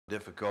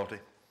difficulty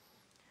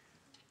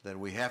that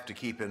we have to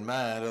keep in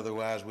mind,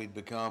 otherwise we'd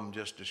become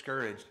just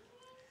discouraged.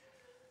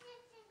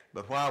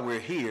 But while we're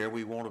here,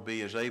 we want to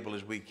be as able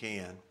as we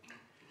can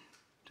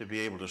to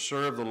be able to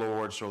serve the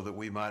Lord so that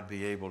we might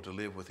be able to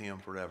live with Him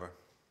forever.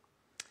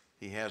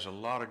 He has a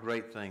lot of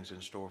great things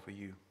in store for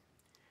you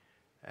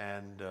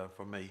and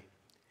for me,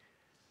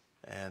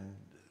 and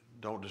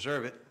don't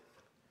deserve it,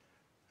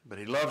 but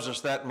He loves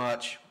us that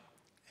much,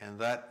 and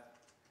that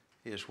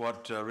is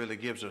what really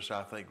gives us,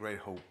 I think, great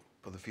hope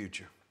for the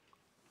future.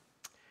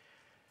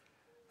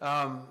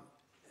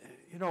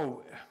 You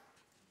know,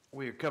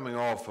 we're coming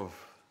off of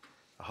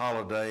a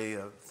holiday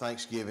of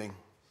Thanksgiving,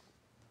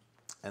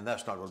 and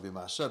that's not going to be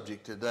my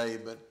subject today,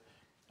 but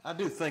I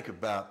do think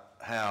about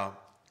how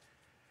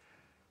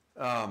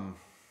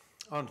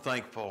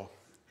unthankful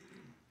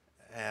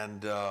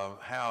and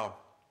how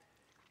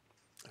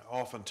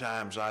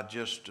oftentimes I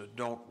just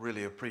don't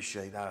really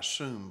appreciate. I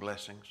assume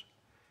blessings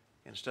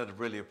instead of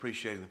really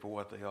appreciating them for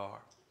what they are.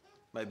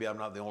 Maybe I'm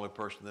not the only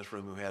person in this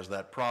room who has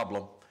that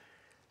problem,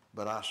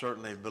 but I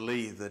certainly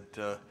believe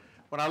that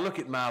when I look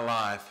at my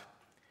life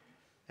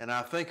and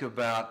I think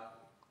about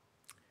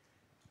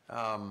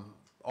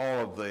all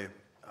of the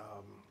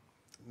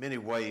many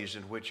ways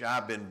in which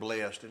I've been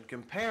blessed in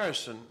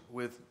comparison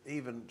with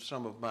even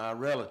some of my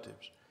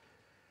relatives.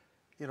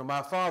 You know,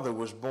 my father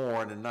was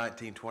born in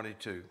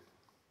 1922.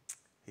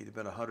 He'd have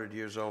been 100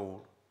 years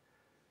old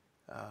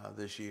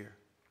this year.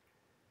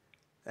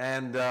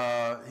 And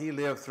he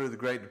lived through the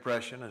Great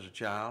Depression as a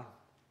child.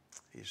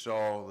 He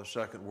saw the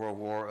Second World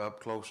War up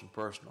close and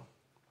personal.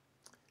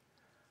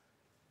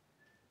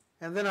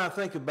 And then I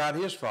think about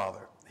his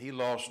father. He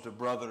lost a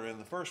brother in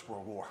the First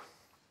World War.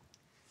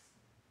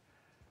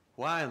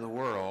 Why in the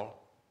world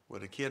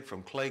would a kid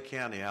from Clay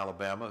County,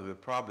 Alabama, who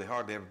had probably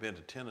hardly ever been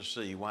to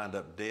Tennessee, wind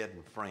up dead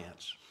in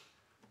France?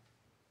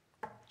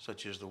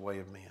 Such is the way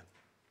of men.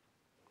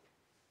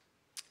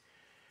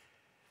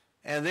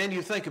 And then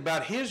you think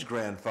about his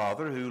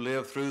grandfather who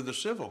lived through the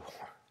Civil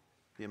War,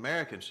 the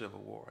American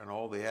Civil War, and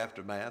all the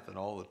aftermath and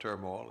all the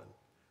turmoil.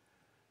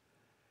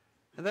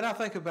 And then I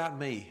think about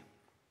me.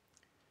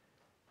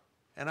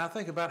 And I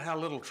think about how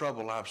little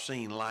trouble I've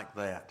seen like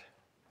that.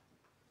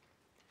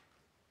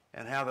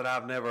 And how that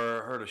I've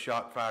never heard a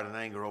shot fired in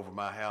anger over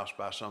my house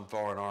by some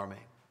foreign army.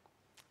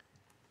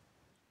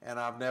 And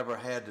I've never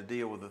had to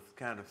deal with the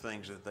kind of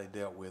things that they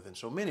dealt with in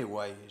so many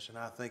ways. And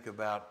I think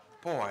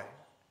about, boy,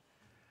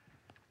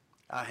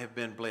 I have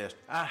been blessed.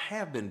 I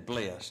have been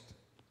blessed.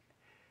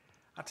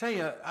 I tell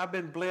you, I've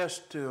been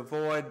blessed to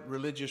avoid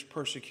religious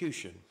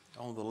persecution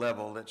on the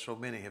level that so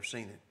many have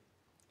seen it.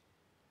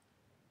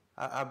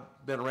 I've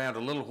been around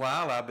a little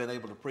while. I've been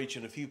able to preach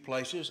in a few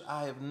places.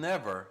 I have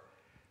never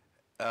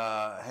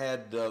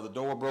had the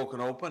door broken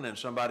open and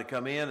somebody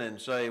come in and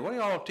say, what are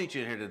you all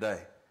teaching here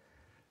today?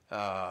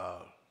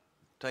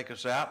 Take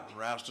us out,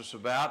 roust us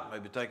about,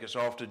 maybe take us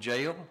off to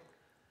jail.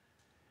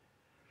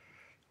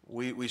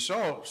 We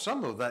saw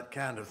some of that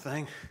kind of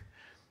thing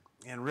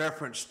in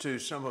reference to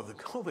some of the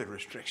COVID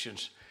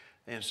restrictions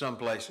in some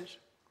places.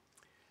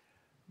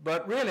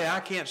 But really,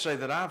 I can't say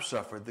that I've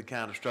suffered the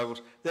kind of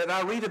struggles that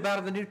I read about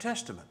in the New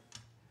Testament.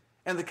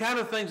 And the kind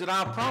of things that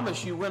I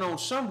promise you went on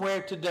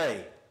somewhere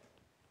today.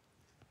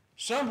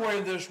 Somewhere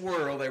in this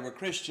world, there were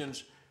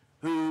Christians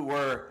who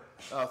were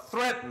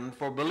threatened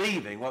for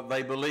believing what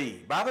they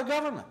believed by the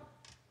government.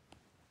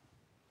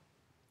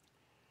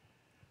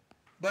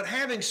 But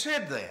having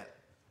said that,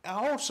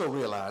 I also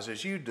realize,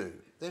 as you do,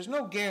 there's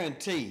no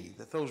guarantee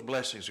that those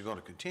blessings are going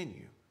to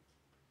continue.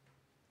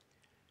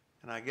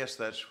 And I guess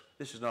this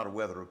is not a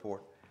weather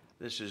report.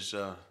 This is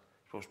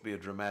supposed to be a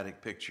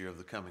dramatic picture of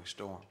the coming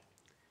storm.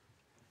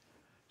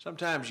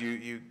 Sometimes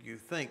you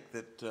think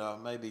that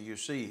maybe you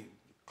see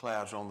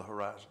clouds on the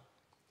horizon.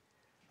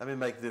 Let me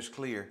make this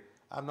clear.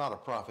 I'm not a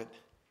prophet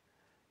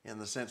in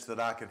the sense that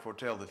I can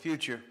foretell the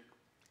future.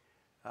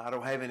 I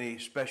don't have any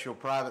special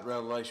private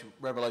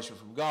revelation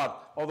from God,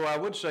 although I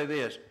would say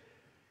this,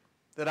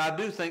 that I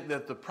do think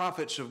that the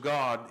prophets of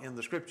God in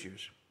the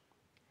Scriptures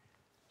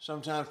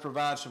sometimes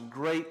provide some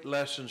great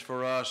lessons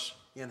for us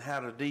in how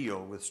to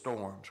deal with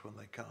storms when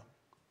they come.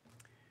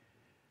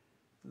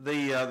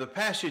 The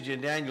passage in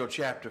Daniel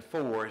chapter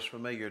 4 is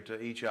familiar to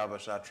each of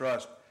us, I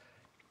trust.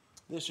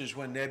 This is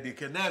when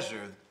Nebuchadnezzar,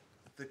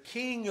 the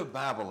king of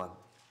Babylon,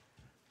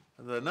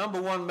 the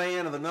number one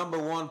man and the number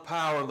one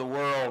power in the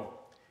world,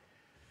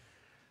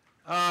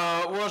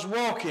 was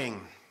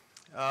walking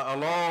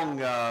along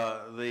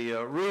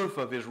the roof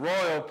of his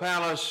royal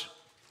palace.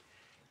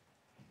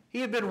 He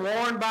had been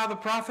warned by the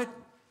prophet,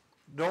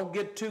 don't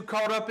get too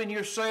caught up in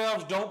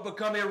yourselves, don't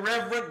become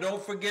irreverent,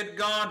 don't forget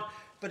God.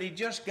 But he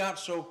just got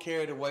so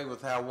carried away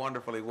with how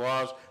wonderful he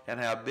was and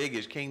how big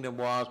his kingdom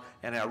was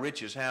and how rich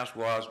his house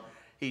was.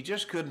 He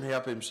just couldn't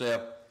help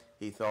himself,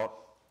 he thought.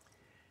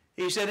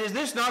 He said, is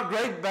this not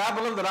great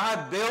Babylon that I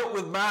have built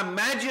with my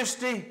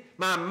majesty,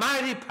 my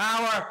mighty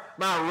power,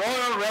 my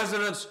royal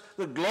residence,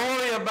 the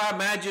glory of my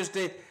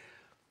majesty?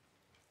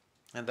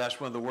 And that's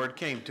when the word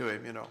came to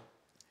him, you know.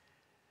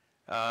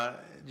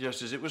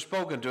 Just as it was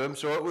spoken to him,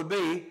 so it would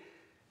be.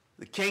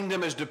 The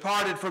kingdom is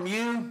departed from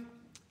you.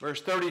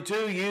 Verse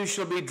 32, you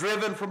shall be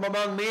driven from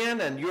among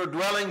men, and your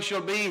dwelling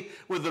shall be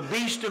with the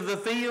beast of the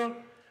field.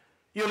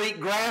 You'll eat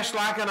grass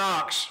like an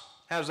ox.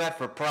 How's that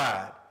for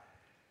pride?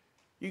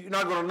 You're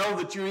not going to know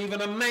that you're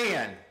even a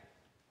man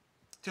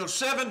till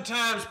 7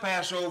 times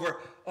pass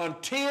over,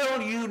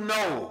 until you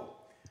know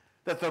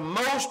that the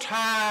Most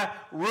High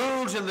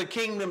rules in the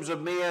kingdoms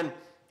of men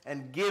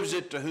and gives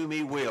it to whom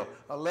he will.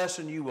 A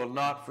lesson you will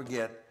not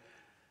forget.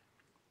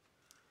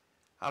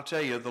 I'll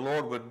tell you, the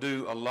Lord would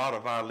do a lot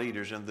of our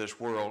leaders in this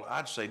world,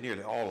 I'd say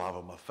nearly all of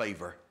them, a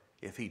favor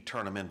if he'd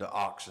turn them into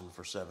oxen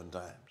for 7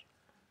 times.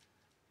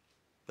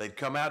 They'd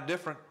come out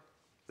different.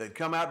 They'd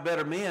come out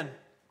better men.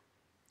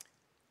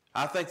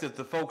 I think that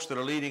the folks that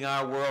are leading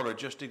our world are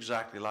just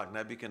exactly like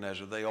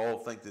Nebuchadnezzar. They all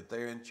think that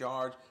they're in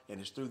charge,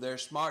 and it's through their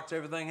smarts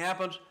everything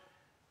happens.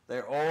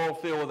 They're all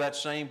filled with that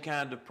same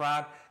kind of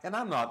pride. And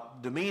I'm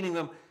not demeaning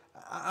them.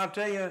 I'll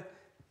tell you,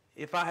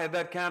 if I had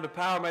that kind of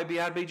power,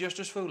 maybe I'd be just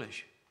as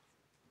foolish.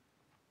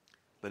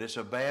 But it's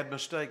a bad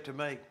mistake to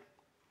make.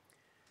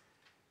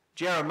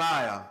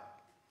 Jeremiah,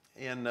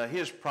 in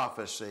his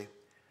prophecy,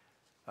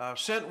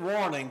 sent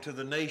warning to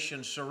the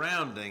nations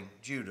surrounding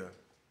Judah.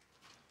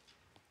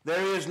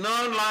 There is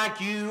none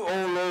like you,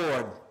 O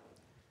Lord.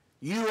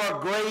 You are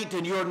great,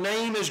 and your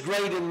name is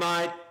great in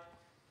might.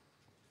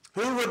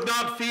 Who would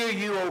not fear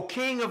you, O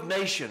King of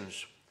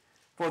nations?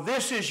 For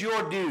this is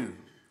your due.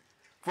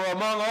 For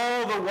among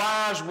all the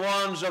wise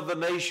ones of the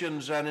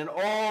nations and in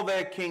all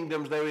their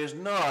kingdoms there is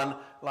none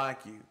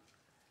like you.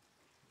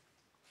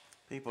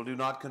 People do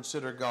not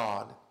consider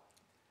God,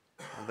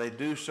 and they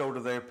do so to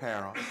their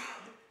peril.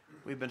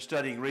 We've been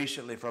studying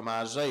recently from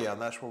Isaiah,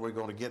 and that's where we're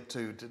going to get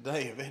to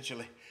today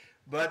eventually.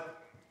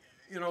 But,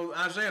 you know,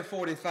 Isaiah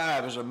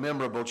 45 is a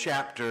memorable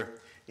chapter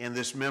in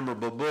this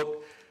memorable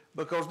book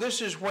because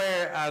this is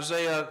where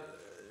Isaiah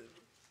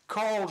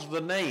calls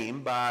the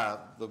name by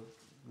the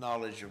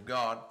knowledge of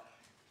God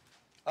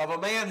of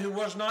a man who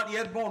was not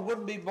yet born,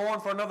 wouldn't be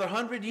born for another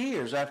 100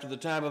 years after the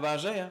time of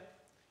Isaiah,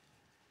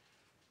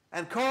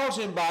 and calls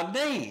him by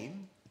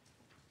name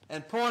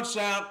and points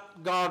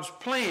out God's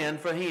plan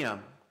for him.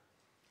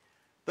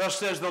 Thus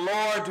says the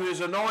Lord to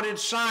his anointed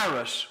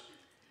Cyrus,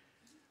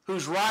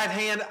 whose right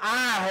hand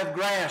I have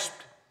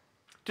grasped,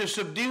 to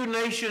subdue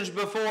nations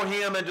before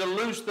him and to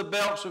loose the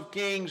belts of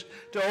kings,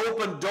 to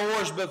open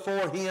doors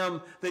before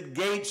him that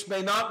gates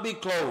may not be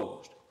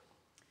closed.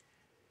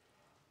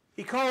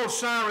 He called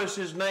Cyrus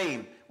his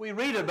name. We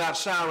read about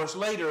Cyrus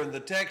later in the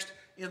text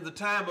in the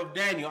time of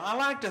Daniel. I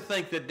like to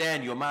think that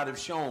Daniel might have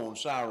shown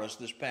Cyrus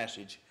this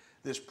passage,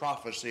 this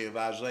prophecy of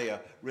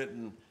Isaiah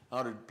written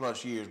 100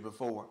 plus years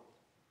before,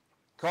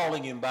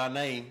 calling him by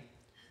name.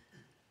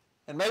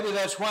 And maybe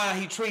that's why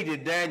he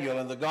treated Daniel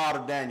and the God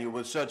of Daniel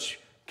with such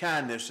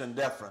kindness and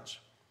deference.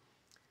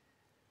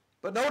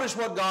 But notice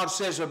what God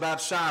says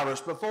about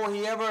Cyrus before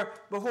he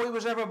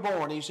was ever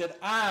born. He said,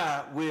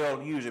 I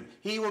will use him.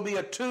 He will be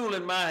a tool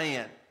in my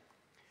hand.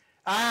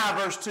 I,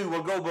 verse 2,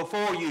 will go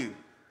before you.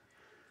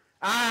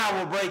 I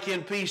will break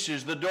in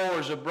pieces the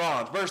doors of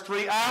bronze. Verse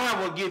 3,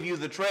 I will give you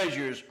the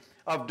treasures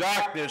of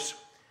darkness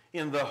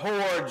in the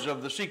hoards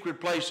of the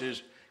secret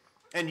places,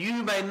 and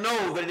you may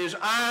know that it is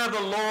I,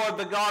 the Lord,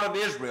 the God of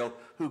Israel,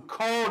 who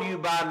called you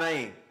by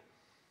name.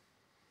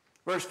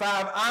 Verse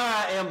 5,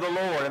 I am the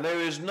Lord, and there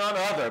is none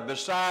other.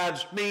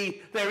 Besides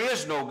me, there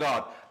is no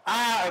God.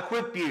 I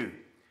equip you,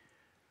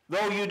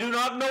 though you do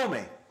not know me.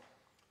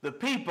 The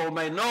people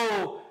may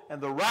know, and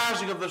the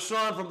rising of the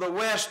sun from the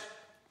west,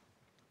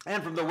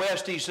 and from the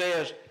west he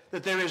says,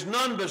 that there is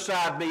none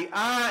beside me.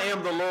 I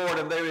am the Lord,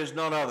 and there is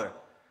none other.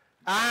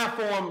 I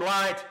form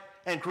light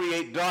and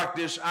create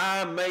darkness.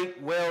 I make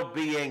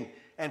well-being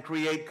and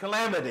create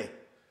calamity.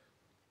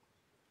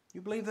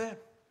 You believe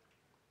that?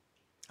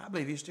 I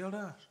believe he still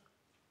does.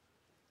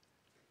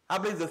 I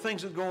believe the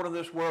things that go on in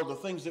this world, the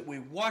things that we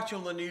watch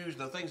on the news,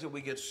 the things that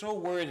we get so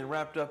worried and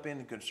wrapped up in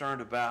and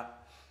concerned about,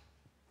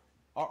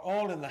 are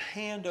all in the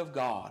hand of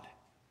God.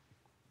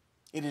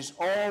 It has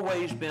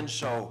always been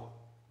so.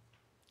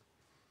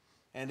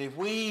 And if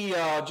we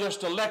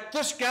just elect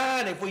this guy,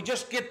 and if we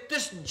just get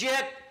this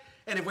jet,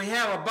 and if we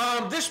have a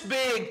bomb this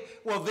big,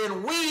 well,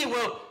 then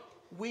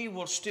we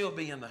will still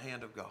be in the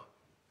hand of God.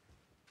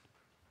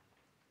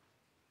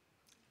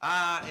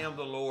 I am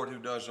the Lord who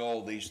does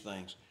all these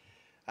things.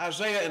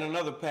 Isaiah, in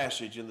another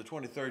passage in the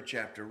 23rd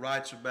chapter,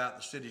 writes about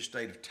the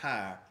city-state of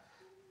Tyre.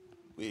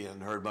 We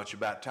haven't heard much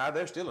about Tyre.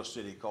 There's still a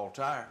city called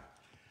Tyre.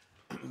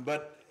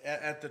 But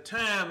at the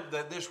time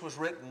that this was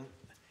written,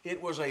 it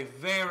was a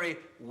very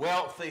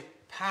wealthy,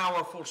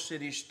 powerful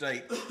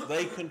city-state.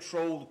 They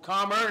controlled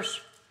commerce,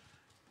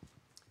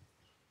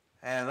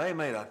 and they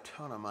made a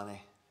ton of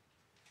money.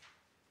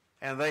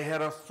 And they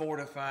had a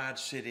fortified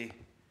city.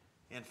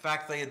 In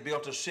fact, they had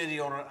built a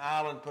city on an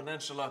island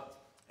peninsula,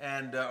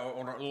 and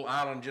on a little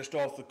island just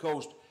off the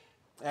coast,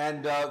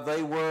 and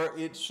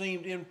it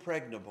seemed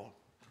impregnable.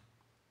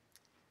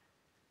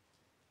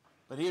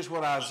 But here's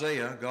what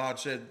God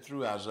said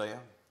through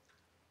Isaiah,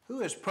 who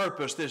has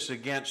purposed this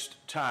against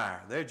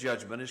Tyre? Their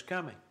judgment is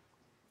coming.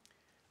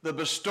 the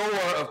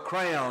bestower of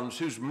crowns,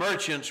 whose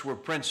merchants were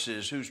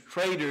princes, whose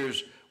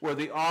traders were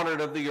the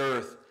honored of the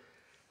earth.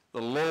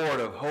 The Lord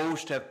of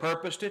hosts hath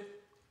purposed it,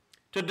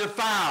 to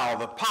defile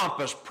the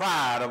pompous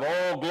pride of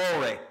all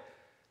glory,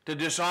 to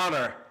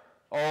dishonor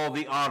all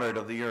the honored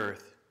of the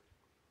earth.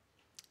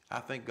 I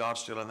think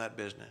God's still in that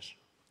business.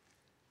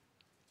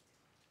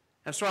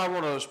 And so I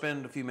want to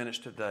spend a few minutes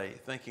today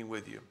thinking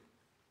with you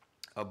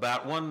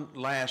about one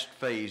last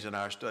phase in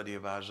our study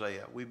of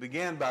Isaiah. We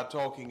began by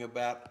talking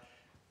about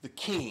the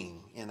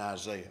king in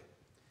Isaiah.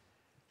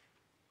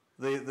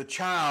 The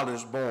child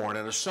is born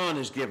and a son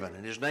is given,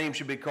 and his name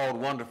should be called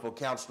Wonderful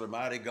Counselor,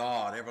 Mighty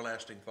God,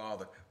 Everlasting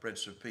Father,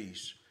 Prince of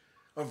Peace.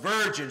 A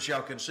virgin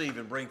shall conceive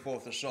and bring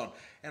forth a son,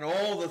 and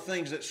all the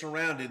things that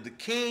surrounded the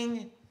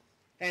king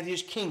and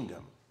his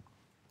kingdom.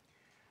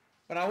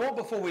 But I want,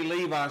 before we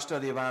leave our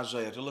study of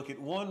Isaiah, to look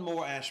at one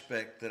more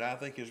aspect that I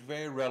think is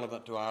very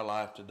relevant to our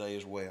life today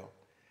as well.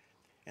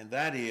 And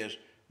that is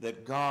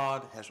that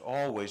God has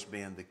always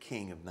been the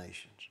King of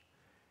nations.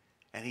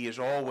 And he has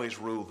always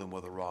ruled them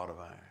with a rod of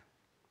iron.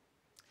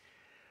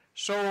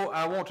 So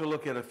I want to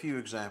look at a few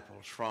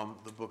examples from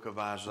the book of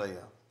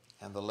Isaiah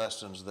and the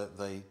lessons that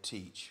they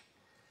teach.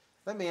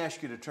 Let me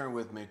ask you to turn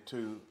with me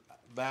to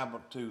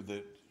Babylon, to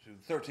the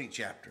 13th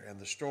chapter and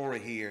the story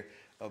here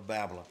of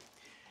Babylon.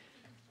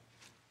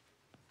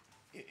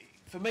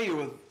 Familiar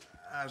with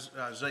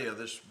Isaiah,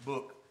 this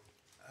book,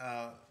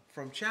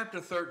 from chapter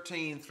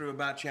 13 through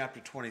about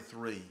chapter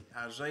 23,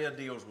 Isaiah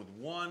deals with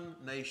one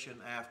nation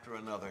after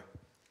another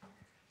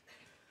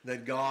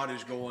that God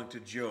is going to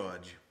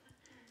judge.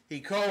 He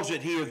calls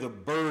it here the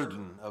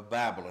burden of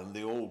Babylon,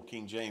 the old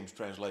King James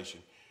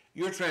translation.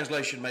 Your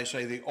translation may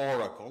say the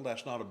oracle.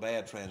 That's not a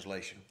bad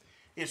translation.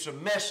 It's a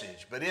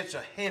message, but it's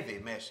a heavy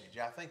message.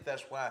 I think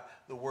that's why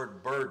the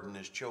word burden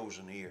is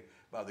chosen here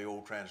by the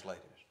old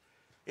translators.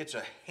 It's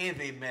a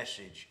heavy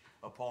message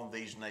upon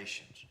these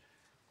nations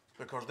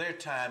because their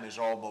time is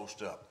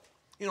almost up.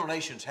 You know,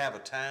 nations have a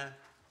time,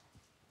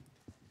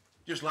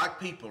 just like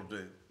people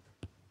do.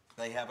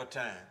 They have a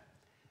time.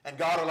 And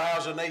God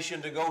allows a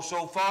nation to go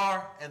so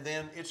far, and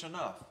then it's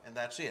enough, and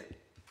that's it.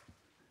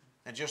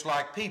 And just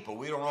like people,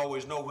 we don't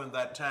always know when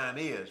that time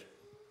is.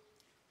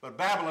 But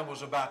Babylon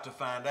was about to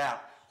find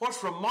out.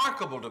 What's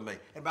remarkable to me,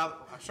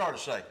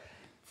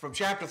 from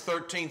chapter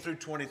 13 through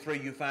 23,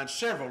 you find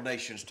several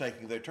nations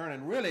taking their turn,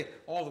 and really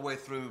all the way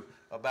through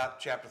about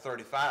chapter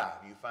 35,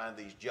 you find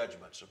these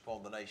judgments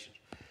upon the nations.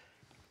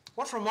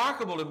 What's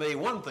remarkable to me,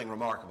 one thing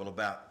remarkable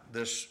about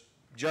this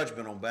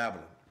judgment on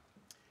Babylon,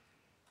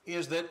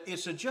 is that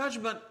it's a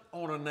judgment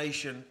on a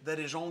nation that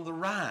is on the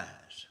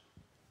rise.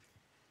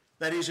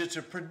 That is, it's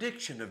a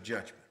prediction of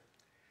judgment.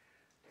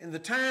 In the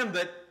time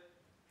that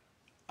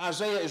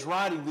Isaiah is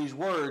writing these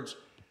words,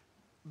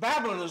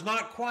 Babylon has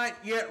not quite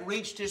yet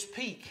reached its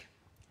peak.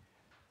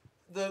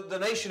 The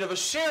nation of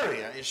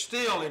Assyria is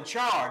still in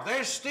charge.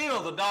 They're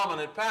still the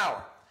dominant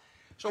power.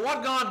 So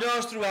what God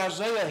does through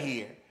Isaiah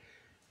here,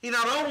 he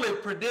not only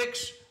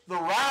predicts the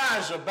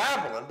rise of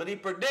Babylon, but he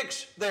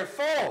predicts their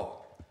fall.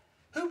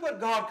 Who but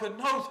God could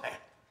know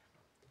that?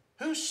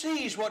 Who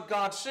sees what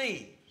God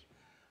sees?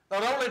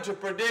 Not only to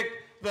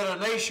predict that a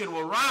nation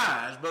will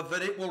rise, but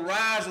that it will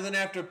rise and then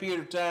after a period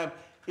of time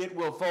it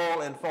will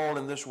fall and fall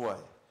in this way.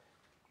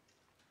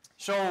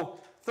 So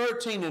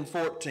 13 and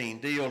 14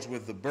 deals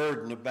with the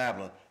burden of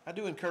Babylon. I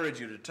do encourage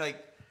you to take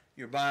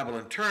your Bible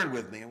and turn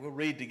with me, and we'll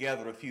read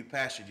together a few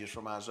passages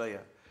from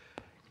Isaiah.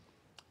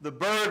 The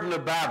burden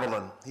of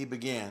Babylon, he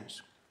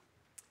begins.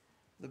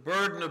 The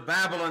burden of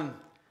Babylon,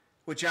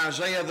 which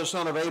Isaiah the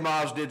son of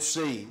Amoz did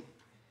see.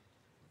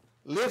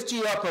 Lift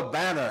ye up a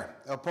banner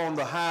upon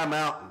the high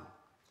mountain.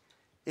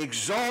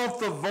 Exalt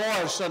the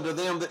voice unto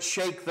them that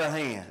shake the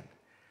hand,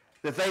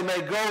 that they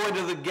may go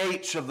into the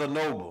gates of the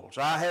nobles.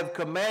 I have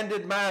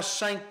commanded my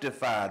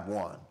sanctified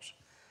ones.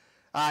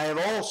 I have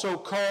also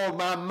called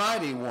my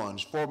mighty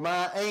ones for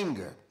my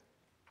anger,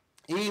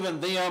 even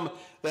them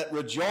that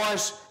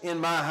rejoice in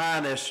my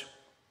highness.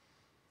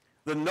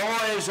 The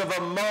noise of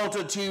a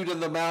multitude in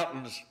the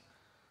mountains,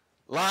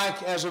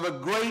 like as of a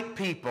great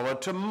people, a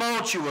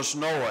tumultuous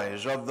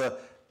noise of the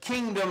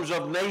kingdoms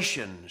of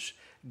nations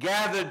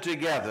gathered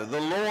together.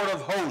 The Lord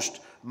of hosts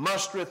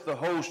mustereth the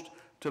host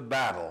to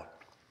battle.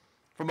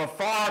 From a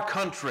far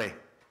country,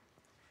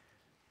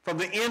 from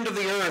the end of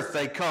the earth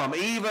they come,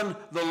 even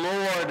the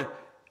Lord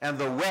and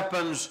the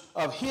weapons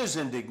of his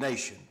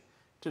indignation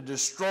to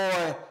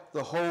destroy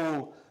the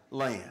whole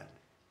land.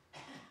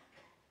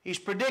 He's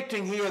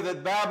predicting here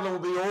that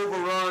Babylon will be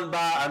overrun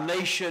by a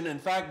nation, in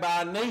fact,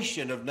 by a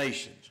nation of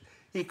nations.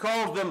 He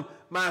calls them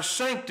my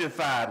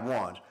sanctified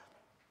ones,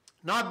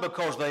 not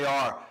because they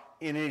are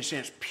in any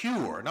sense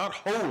pure, not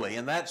holy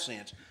in that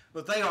sense,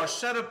 but they are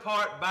set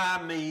apart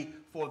by me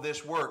for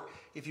this work.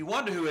 If you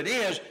wonder who it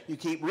is, you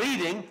keep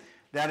reading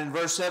down in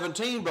verse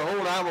 17,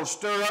 behold, I will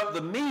stir up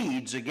the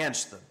Medes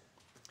against them,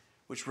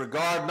 which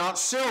regard not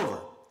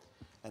silver,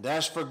 and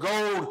as for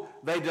gold,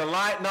 they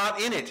delight not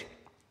in it.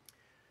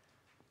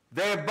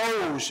 Their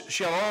bows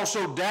shall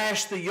also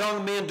dash the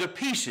young men to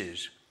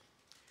pieces,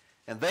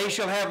 and they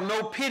shall have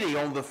no pity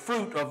on the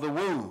fruit of the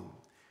womb.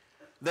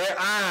 Their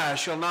eyes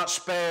shall not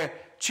spare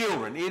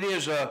children. It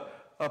is a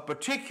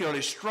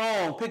particularly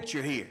strong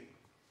picture here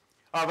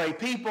of a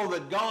people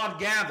that God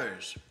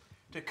gathers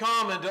to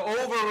come and to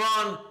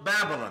overrun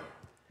Babylon.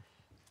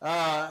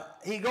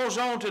 He goes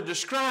on to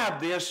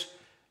describe this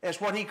as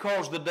what he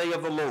calls the day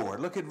of the Lord.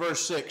 Look at verse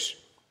 6.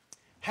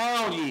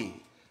 Howl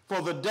ye,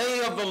 for the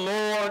day of the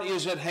Lord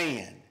is at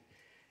hand.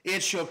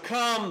 It shall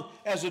come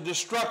as a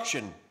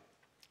destruction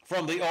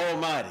from the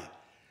Almighty.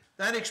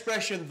 That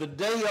expression, the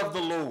day of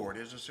the Lord,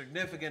 is a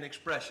significant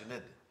expression,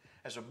 isn't it?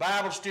 As a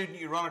Bible student,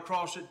 you run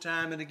across it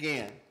time and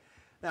again.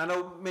 Now, I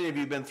know many of you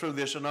have been through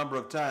this a number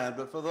of times,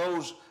 but for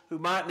those who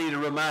might need a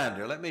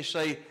reminder, let me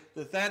say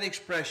that that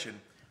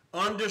expression,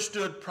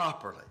 understood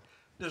properly,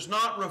 does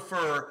not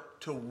refer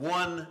to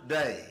one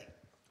day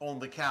on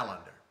the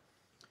calendar.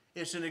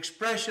 It's an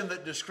expression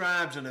that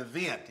describes an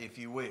event, if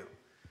you will.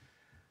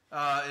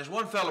 As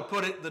one fellow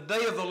put it, the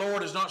day of the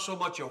Lord is not so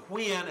much a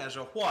when as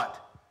a what.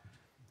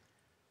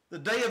 The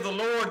day of the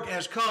Lord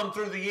has come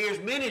through the years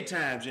many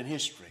times in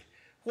history.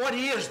 What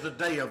is the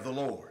day of the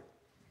Lord?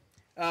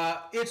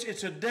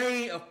 It's a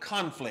day of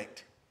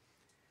conflict.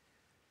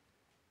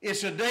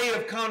 It's a day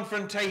of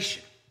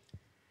confrontation.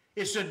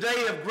 It's a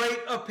day of great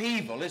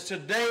upheaval. It's a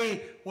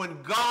day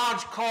when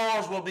God's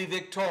cause will be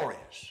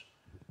victorious.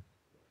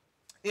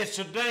 It's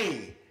a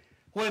day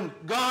when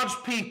God's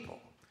people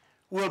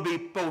will be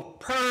both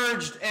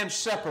purged and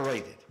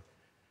separated.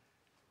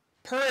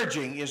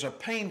 Purging is a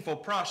painful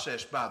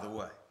process, by the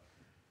way.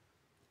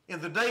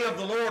 In the day of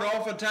the Lord,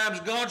 oftentimes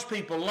God's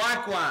people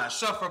likewise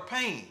suffer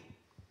pain.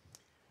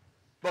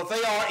 But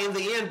they are in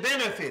the end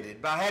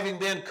benefited by having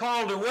been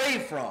called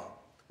away from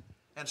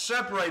and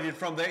separated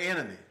from their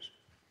enemies.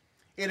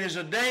 It is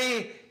a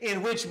day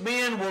in which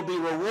men will be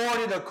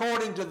rewarded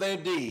according to their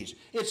deeds.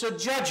 It's a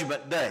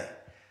judgment day.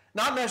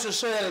 Not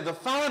necessarily the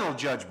final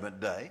judgment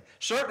day.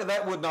 Certainly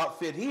that would not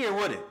fit here,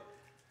 would it?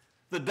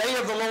 The day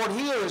of the Lord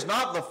here is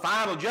not the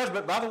final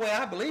judgment. By the way,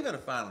 I believe in a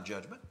final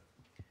judgment.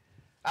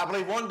 I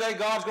believe one day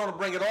God's going to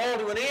bring it all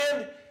to an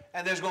end,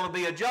 and there's going to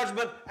be a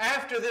judgment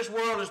after this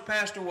world has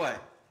passed away.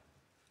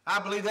 I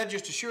believe that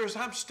just as sure as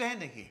I'm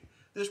standing here.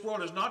 This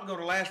world is not going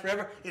to last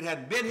forever. It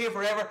hadn't been here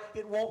forever.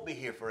 It won't be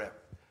here forever.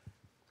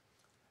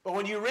 But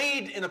when you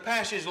read in a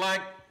passage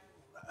like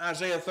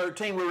Isaiah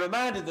 13, we're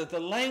reminded that the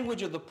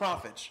language of the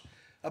prophets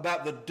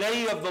about the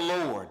day of the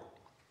Lord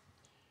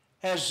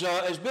has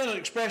been an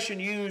expression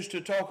used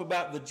to talk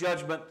about the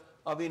judgment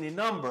of any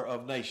number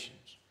of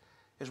nations.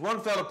 As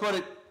one fellow put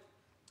it,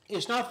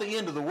 it's not the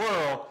end of the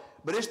world,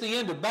 but it's the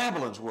end of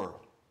Babylon's world.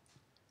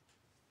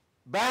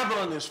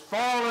 Babylon is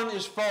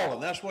fallen.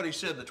 That's what he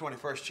said in the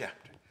 21st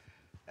chapter.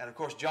 And of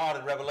course, John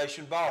in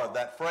Revelation borrowed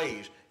that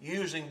phrase,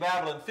 using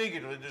Babylon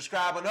figuratively to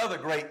describe another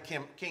great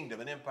kingdom,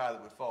 an empire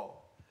that would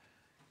fall.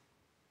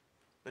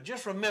 But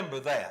just remember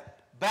that.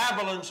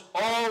 Babylon's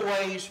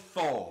always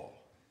fall.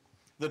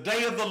 The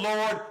day of the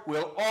Lord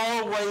will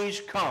always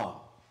come.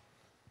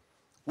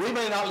 We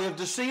may not live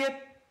to see it,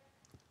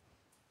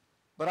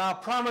 but I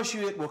promise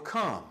you it will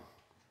come.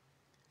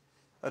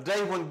 A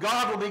day when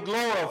God will be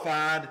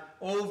glorified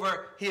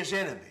over his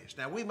enemies.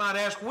 Now we might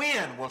ask,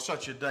 when will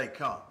such a day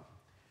come?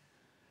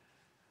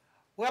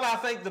 Well, I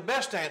think the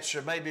best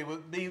answer maybe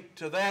would be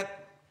to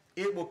that,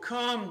 it will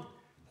come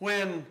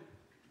when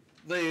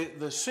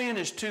the sin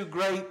is too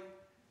great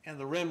and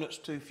the remnant's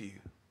too few.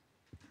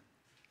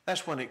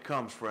 That's when it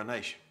comes for a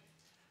nation.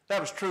 That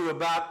was true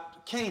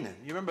about Canaan.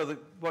 You remember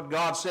what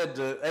God said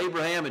to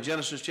Abraham in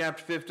Genesis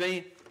chapter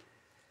 15?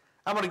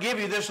 I'm going to give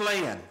you this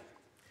land.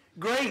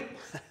 Great.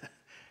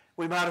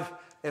 We might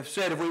have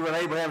said if we were in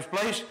Abraham's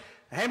place,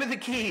 hand me the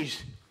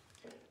keys.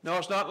 No,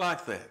 it's not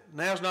like that.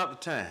 Now's not the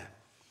time.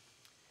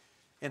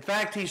 In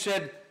fact, he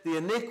said, the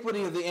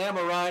iniquity of the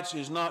Amorites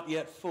is not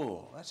yet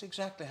full. That's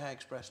exactly how he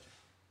expressed it.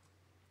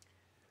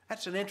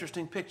 That's an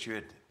interesting picture,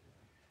 isn't it?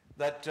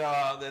 That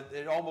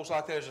it's almost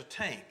like there's a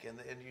tank, and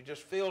it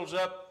just fills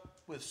up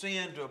with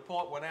sin to a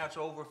point where now it's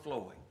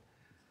overflowing.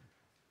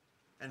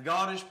 And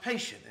God is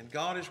patient, and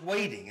God is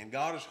waiting, and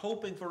God is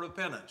hoping for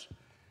repentance.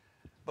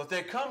 But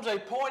there comes a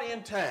point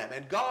in time,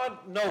 and God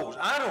knows,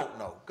 I don't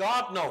know,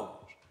 God knows,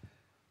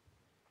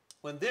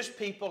 when this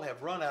people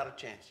have run out of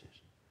chances,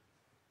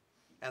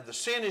 and the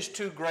sin is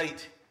too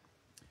great,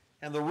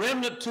 and the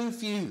remnant too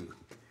few.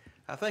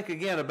 I think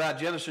again about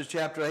Genesis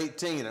chapter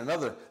 18,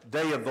 another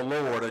day of the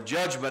Lord, a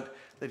judgment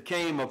that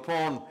came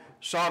upon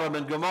Sodom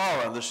and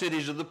Gomorrah and the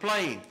cities of the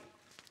plain,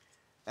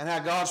 and how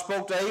God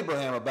spoke to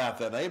Abraham about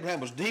that. And Abraham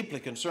was deeply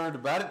concerned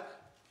about it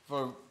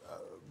for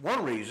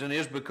one reason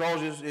is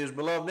because his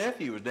beloved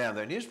nephew was down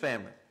there and his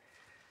family.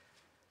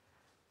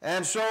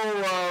 And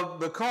so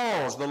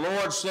because the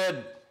Lord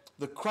said,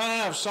 the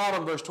cry of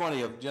Sodom, verse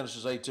 20 of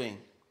Genesis 18,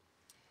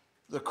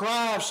 the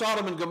cry of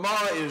Sodom and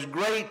Gomorrah is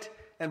great,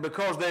 and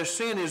because their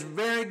sin is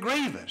very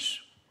grievous.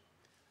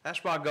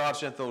 That's why God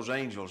sent those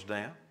angels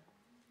down.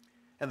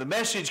 And the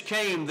message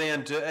came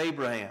then to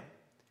Abraham.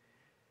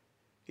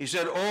 He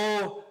said,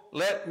 oh,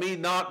 let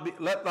not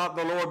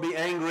the Lord be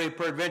angry,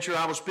 peradventure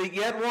I will speak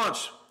yet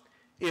once,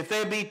 if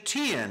there be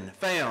 10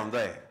 found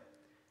there.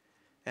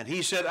 And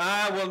he said,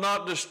 I will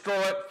not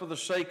destroy it for the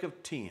sake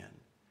of 10.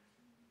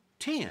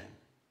 10.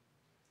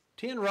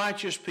 10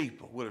 righteous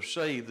people would have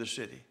saved the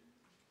city.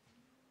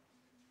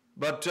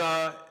 But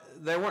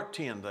there weren't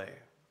 10 there.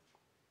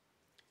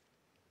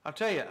 I'll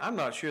tell you, I'm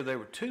not sure there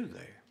were 2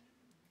 there.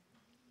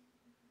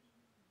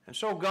 And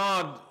so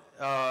God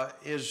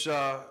is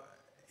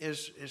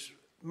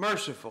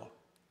merciful,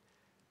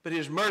 but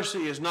his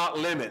mercy is not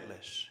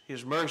limitless.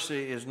 His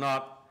mercy is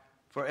not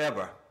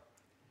forever.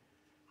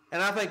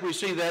 And I think we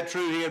see that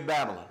true here at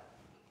Babylon.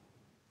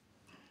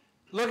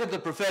 Look at the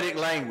prophetic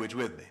language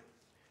with me.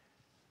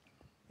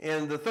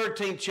 In the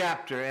 13th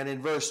chapter and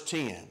in verse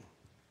 10.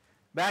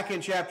 Back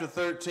in chapter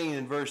 13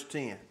 and verse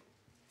 10.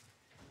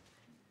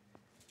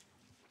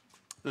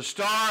 The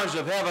stars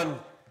of heaven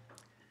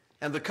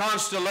and the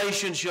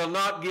constellations shall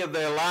not give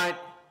their light.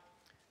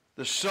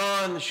 The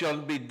sun shall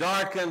be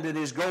darkened in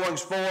his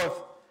goings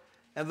forth,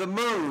 and the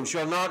moon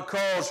shall not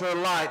cause her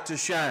light to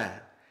shine.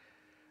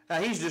 Now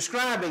he's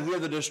describing here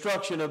the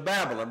destruction of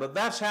Babylon, but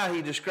that's how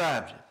he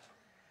describes it.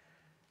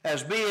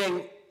 As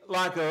being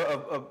like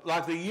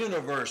the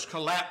universe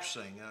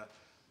collapsing,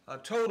 a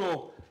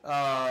total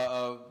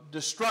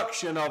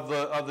destruction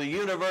of the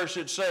universe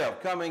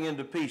itself coming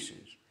into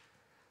pieces.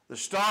 The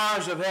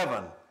stars of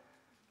heaven,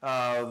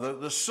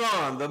 the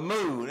sun, the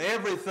moon,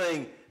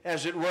 everything,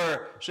 as it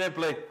were,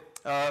 simply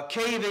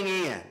caving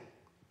in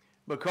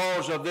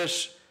because of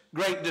this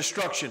great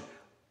destruction.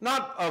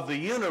 Not of the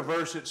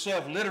universe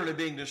itself literally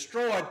being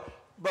destroyed,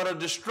 but a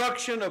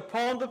destruction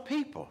upon the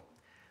people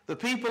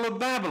of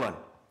Babylon.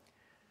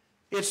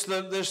 It's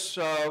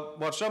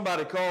what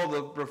somebody called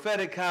the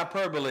prophetic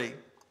hyperbole.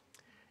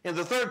 In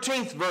the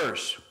 13th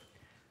verse,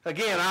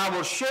 again, I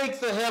will shake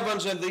the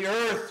heavens and the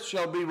earth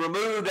shall be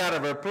removed out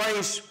of her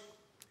place.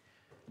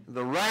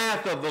 The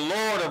wrath of the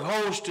Lord of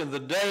hosts in the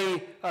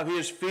day of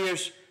his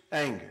fierce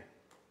anger.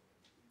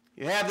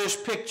 You have this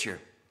picture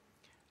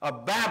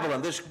of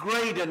Babylon, this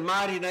great and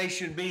mighty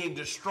nation being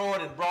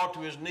destroyed and brought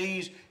to his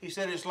knees. He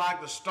said it's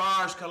like the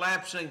stars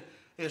collapsing.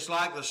 It's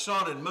like the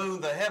sun and moon,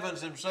 the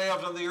heavens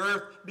themselves and the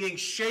earth being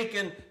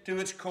shaken to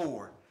its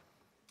core.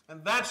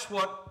 And that's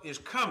what is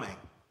coming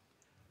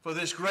for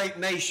this great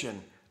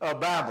nation of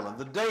Babylon.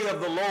 The day of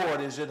the Lord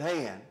is at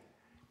hand.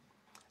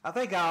 I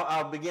think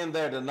I'll begin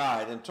there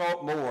tonight and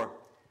talk more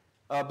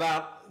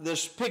about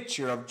this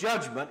picture of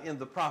judgment in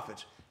the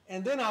prophets.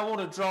 And then I want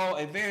to draw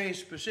a very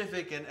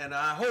specific and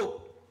I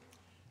hope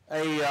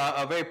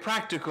a very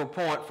practical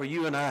point for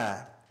you and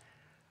I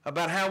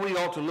about how we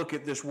ought to look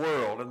at this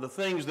world and the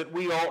things that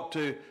we ought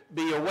to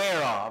be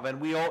aware of and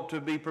we ought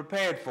to be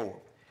prepared for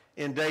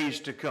in days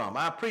to come.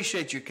 I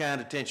appreciate your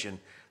kind attention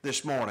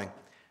this morning,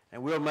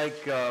 and we'll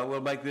make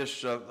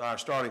this our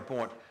starting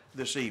point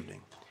this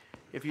evening.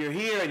 If you're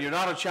here and you're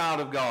not a child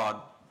of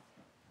God,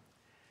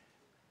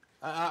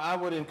 I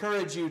would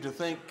encourage you to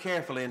think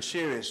carefully and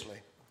seriously.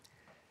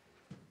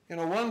 You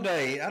know, one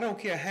day, I don't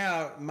care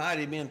how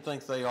mighty men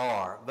think they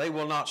are, they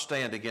will not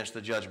stand against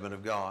the judgment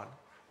of God.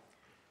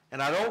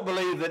 And I don't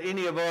believe that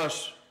any of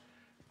us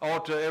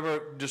ought to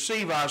ever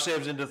deceive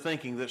ourselves into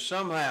thinking that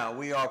somehow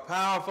we are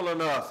powerful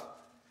enough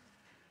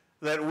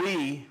that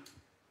we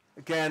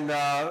can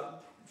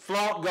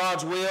flaunt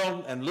God's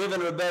will and live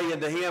in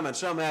rebellion to him and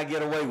somehow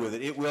get away with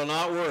it. It will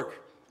not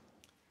work.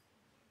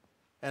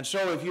 And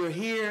so if you're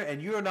here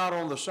and you're not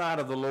on the side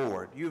of the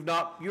Lord,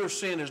 your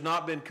sin has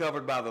not been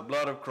covered by the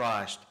blood of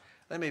Christ,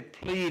 let me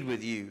plead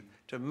with you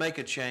to make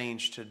a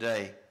change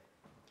today.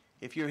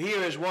 If you're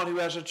here as one who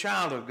has a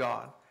child of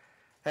God,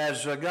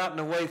 has gotten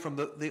away from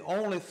the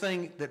only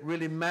thing that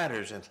really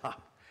matters in life.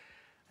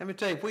 Let me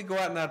tell you, if we go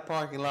out in that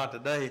parking lot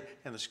today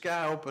and the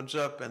sky opens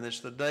up and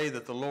it's the day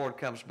that the Lord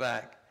comes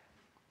back,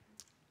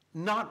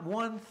 not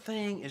one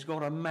thing is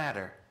going to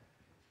matter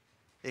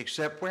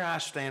except where I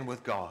stand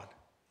with God.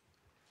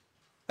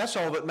 That's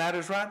all that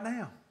matters right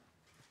now.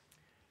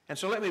 And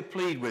so let me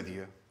plead with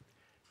you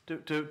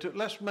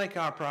let's make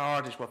our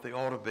priorities what they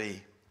ought to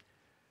be.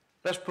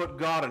 Let's put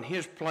God in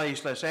his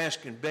place. Let's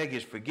ask and beg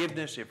his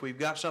forgiveness. If we've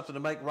got something to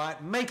make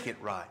right, make it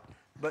right.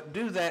 But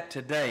do that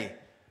today.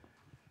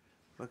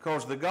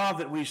 Because the God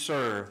that we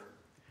serve,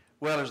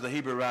 well, as the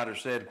Hebrew writer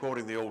said,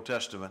 quoting the Old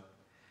Testament,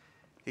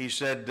 he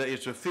said,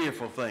 it's a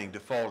fearful thing to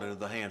fall into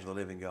the hands of the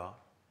living God.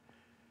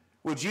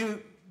 Would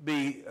you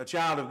be a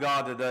child of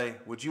God today?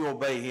 Would you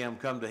obey him,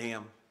 come to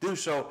him? Do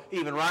so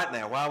even right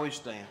now while we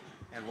stand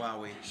and while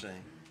we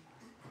sing.